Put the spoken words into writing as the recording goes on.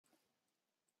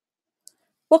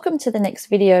Welcome to the next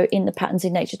video in the Patterns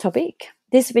in Nature topic.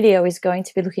 This video is going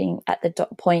to be looking at the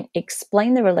dot point,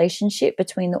 explain the relationship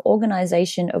between the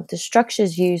organization of the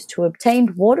structures used to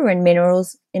obtain water and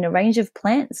minerals in a range of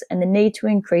plants and the need to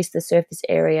increase the surface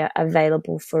area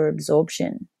available for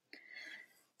absorption.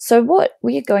 So what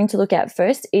we are going to look at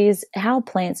first is how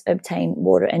plants obtain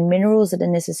water and minerals that are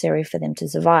necessary for them to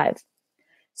survive.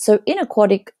 So in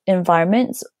aquatic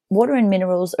environments, water and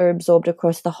minerals are absorbed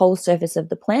across the whole surface of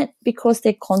the plant because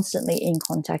they're constantly in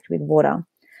contact with water.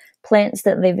 Plants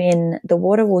that live in the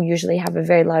water will usually have a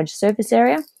very large surface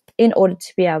area in order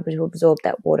to be able to absorb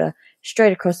that water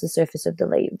straight across the surface of the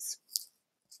leaves.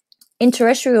 In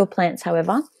terrestrial plants,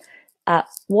 however,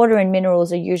 water and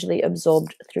minerals are usually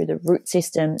absorbed through the root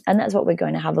system, and that's what we're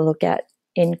going to have a look at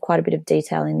in quite a bit of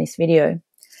detail in this video.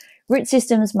 Root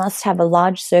systems must have a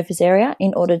large surface area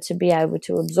in order to be able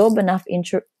to absorb enough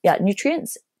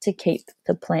nutrients to keep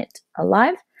the plant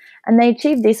alive, and they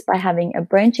achieve this by having a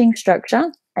branching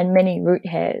structure and many root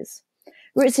hairs.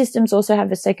 Root systems also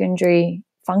have a secondary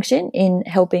function in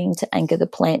helping to anchor the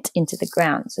plant into the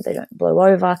ground so they don't blow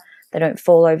over, they don't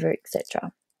fall over,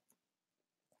 etc.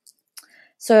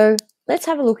 So let's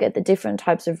have a look at the different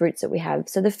types of roots that we have.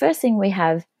 So the first thing we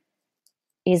have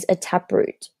is a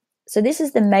taproot. So this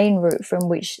is the main root from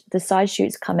which the side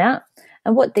shoots come out,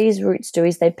 and what these roots do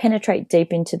is they penetrate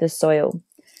deep into the soil.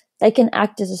 They can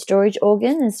act as a storage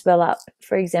organ and swell up,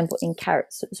 for example, in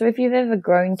carrots. So if you've ever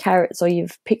grown carrots or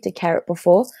you've picked a carrot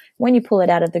before, when you pull it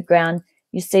out of the ground,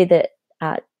 you see that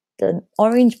the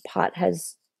orange part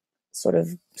has sort of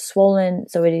swollen,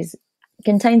 so it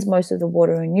contains most of the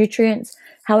water and nutrients.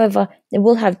 However, it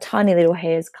will have tiny little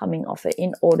hairs coming off it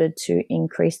in order to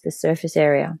increase the surface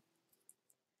area.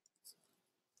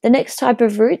 The next type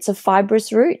of roots are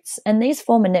fibrous roots, and these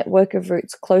form a network of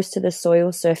roots close to the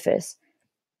soil surface.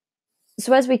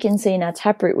 So as we can see in our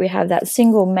taproot, we have that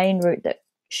single main root that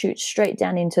shoots straight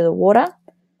down into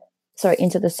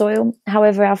the soil.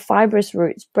 However, our fibrous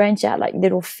roots branch out like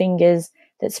little fingers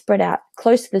that spread out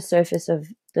close to the surface of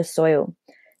the soil.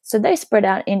 So they spread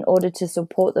out in order to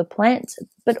support the plant,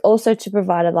 but also to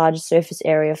provide a large surface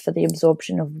area for the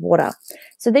absorption of water.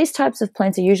 So these types of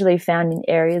plants are usually found in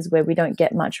areas where we don't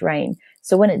get much rain.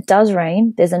 So when it does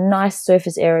rain, there's a nice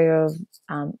surface area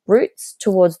of roots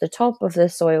towards the top of the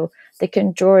soil that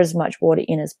can draw as much water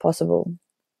in as possible.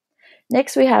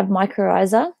 Next, we have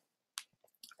mycorrhiza.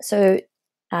 So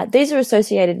these are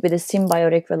associated with a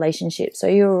symbiotic relationship. So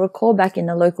you'll recall back in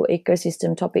the local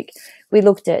ecosystem topic, we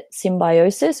looked at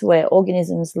symbiosis, where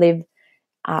organisms live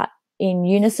in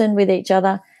unison with each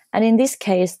other. And in this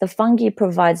case, the fungi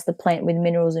provides the plant with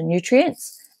minerals and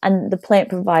nutrients, and the plant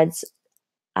provides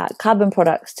carbon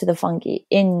products to the fungi,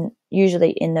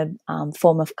 usually in the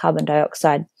form of carbon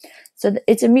dioxide. So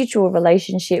it's a mutual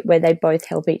relationship where they both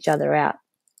help each other out.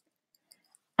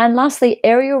 And lastly,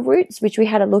 aerial roots, which we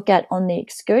had a look at on the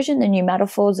excursion, the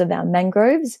pneumatophores of our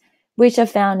mangroves, which are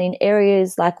found in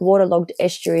areas like waterlogged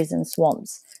estuaries and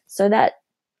swamps. So that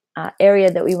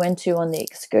area that we went to on the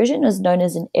excursion is known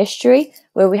as an estuary,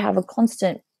 where we have a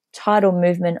constant tidal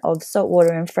movement of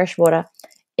saltwater and freshwater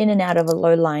in and out of a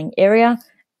low-lying area,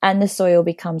 and the soil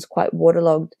becomes quite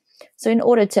waterlogged. So in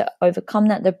order to overcome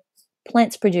that, the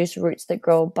plants produce roots that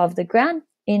grow above the ground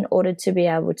in order to be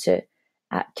able to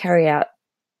carry out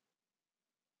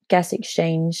gas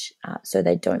exchange so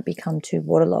they don't become too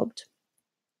waterlogged.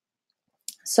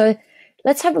 So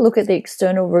let's have a look at the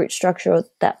external root structure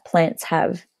that plants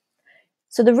have.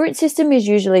 So the root system is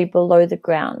usually below the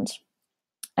ground,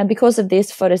 and because of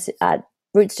this,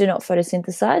 roots do not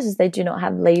photosynthesize, as they do not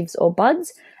have leaves or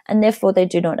buds, and therefore they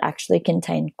do not actually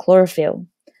contain chlorophyll.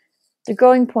 The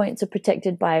growing points are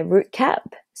protected by a root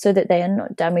cap so that they are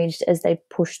not damaged as they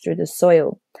push through the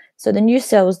soil. So the new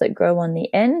cells that grow on the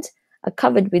end are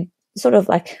covered with sort of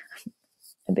like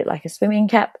a bit like a swimming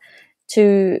cap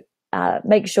to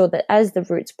make sure that as the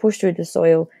roots push through the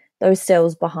soil, those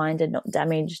cells behind are not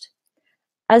damaged.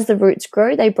 As the roots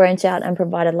grow, they branch out and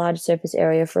provide a large surface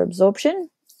area for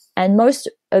absorption, and most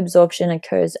absorption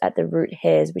occurs at the root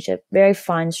hairs, which are very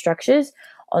fine structures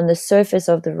on the surface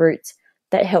of the roots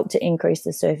that help to increase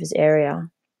the surface area.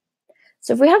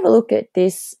 So if we have a look at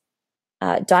this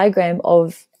diagram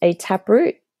of a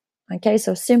taproot, okay,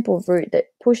 so a simple root that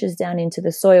pushes down into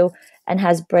the soil and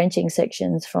has branching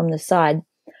sections from the side.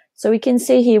 So we can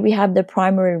see here we have the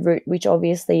primary root, which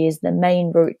obviously is the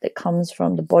main root that comes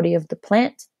from the body of the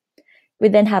plant. We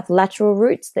then have lateral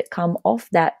roots that come off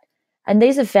that, and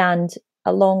these are found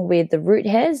along with the root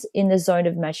hairs in the zone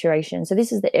of maturation. So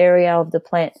this is the area of the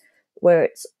plant where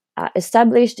it's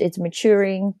established, it's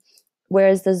maturing,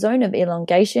 whereas the zone of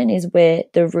elongation is where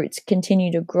the roots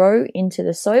continue to grow into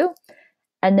the soil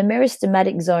And the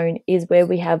meristematic zone is where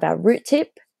we have our root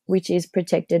tip, which is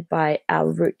protected by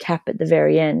our root cap at the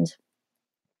very end.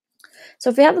 So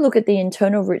if we have a look at the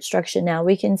internal root structure now,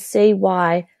 we can see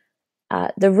why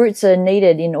the roots are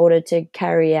needed in order to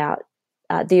carry out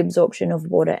the absorption of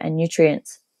water and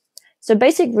nutrients. So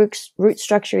basic root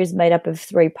structure is made up of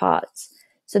 3 parts.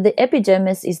 So the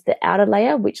epidermis is the outer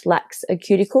layer, which lacks a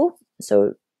cuticle.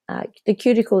 So the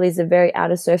cuticle is the very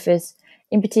outer surface,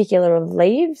 in particular of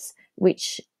leaves,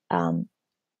 which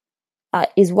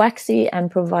is waxy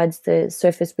and provides the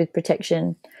surface with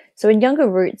protection. So in younger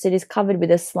roots, it is covered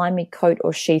with a slimy coat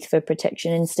or sheath for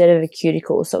protection instead of a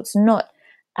cuticle. So it's not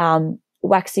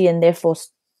waxy and therefore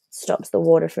stops the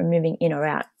water from moving in or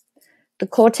out. The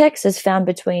cortex is found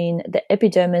between the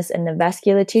epidermis and the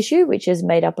vascular tissue, which is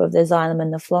made up of the xylem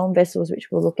and the phloem vessels, which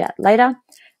we'll look at later,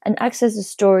 and acts as a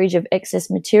storage of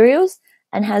excess materials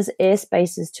and has air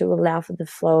spaces to allow for the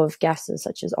flow of gases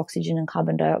such as oxygen and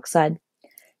carbon dioxide.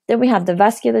 Then we have the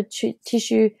vascular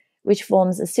tissue, which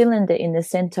forms a cylinder in the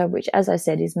center, which, as I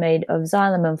said, is made of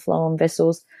xylem and phloem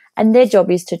vessels, and their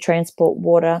job is to transport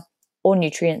water or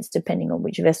nutrients, depending on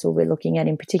which vessel we're looking at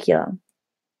in particular.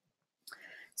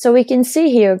 So we can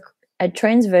see here a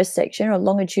transverse section or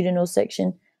longitudinal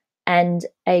section and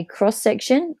a cross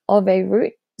section of a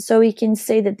root. So we can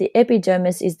see that the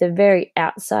epidermis is the very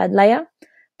outside layer.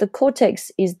 The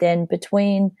cortex is then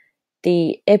between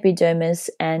the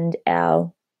epidermis and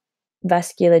our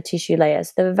vascular tissue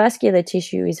layers. The vascular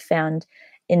tissue is found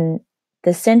in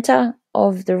the center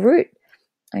of the root,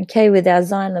 okay, with our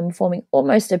xylem forming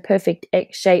almost a perfect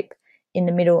X shape in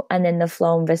the middle, and then the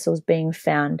phloem vessels being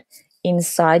found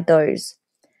inside those.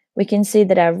 We can see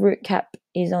that our root cap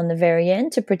is on the very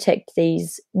end to protect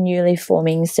these newly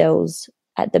forming cells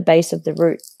at the base of the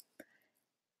root.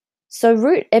 So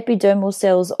root epidermal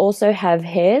cells also have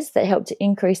hairs that help to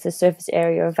increase the surface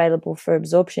area available for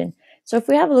absorption. So if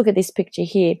we have a look at this picture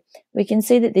here, we can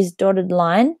see that this dotted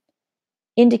line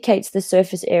indicates the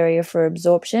surface area for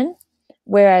absorption,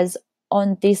 whereas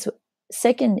on this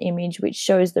second image, which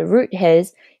shows the root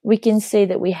hairs, we can see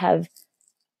that we have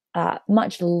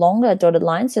much longer dotted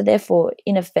line, so therefore,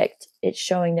 in effect, it's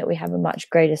showing that we have a much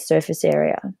greater surface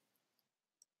area.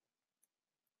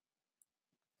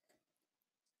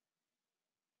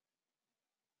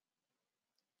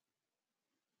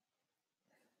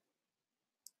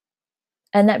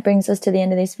 And that brings us to the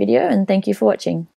end of this video, and thank you for watching.